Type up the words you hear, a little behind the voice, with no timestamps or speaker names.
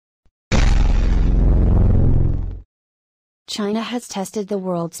China has tested the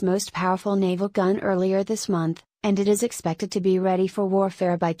world's most powerful naval gun earlier this month, and it is expected to be ready for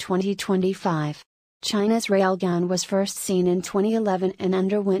warfare by 2025. China's Railgun was first seen in 2011 and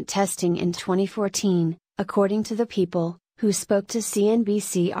underwent testing in 2014, according to the people, who spoke to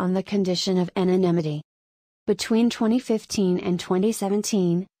CNBC on the condition of anonymity. Between 2015 and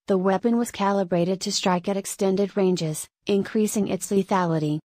 2017, the weapon was calibrated to strike at extended ranges, increasing its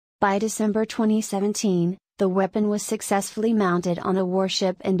lethality. By December 2017, the weapon was successfully mounted on a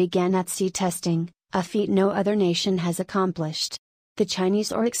warship and began at-sea testing, a feat no other nation has accomplished. The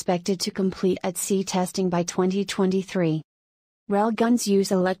Chinese are expected to complete at-sea testing by 2023. Railguns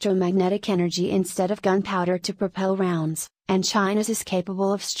use electromagnetic energy instead of gunpowder to propel rounds, and China's is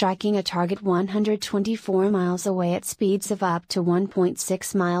capable of striking a target 124 miles away at speeds of up to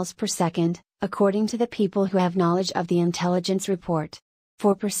 1.6 miles per second, according to the people who have knowledge of the intelligence report.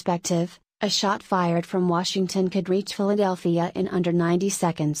 For perspective, a shot fired from Washington could reach Philadelphia in under 90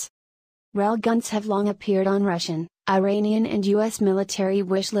 seconds. Railguns have long appeared on Russian, Iranian and U.S. military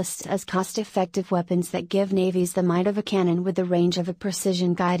wish lists as cost-effective weapons that give navies the might of a cannon with the range of a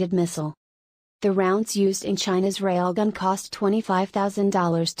precision-guided missile. The rounds used in China's Railgun cost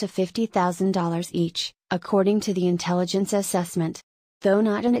 $25,000 to $50,000 each, according to the intelligence assessment. Though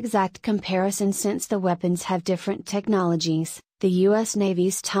not an exact comparison since the weapons have different technologies, the U.S.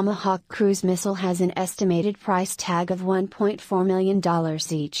 Navy's Tomahawk cruise missile has an estimated price tag of $1.4 million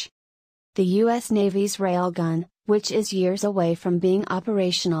each. The U.S. Navy's Railgun, which is years away from being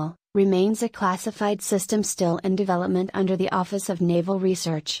operational, remains a classified system still in development under the Office of Naval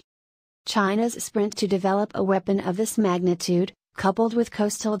Research. China's sprint to develop a weapon of this magnitude, coupled with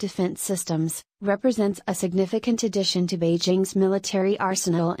coastal defense systems, represents a significant addition to Beijing's military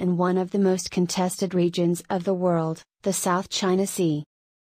arsenal in one of the most contested regions of the world, the South China Sea.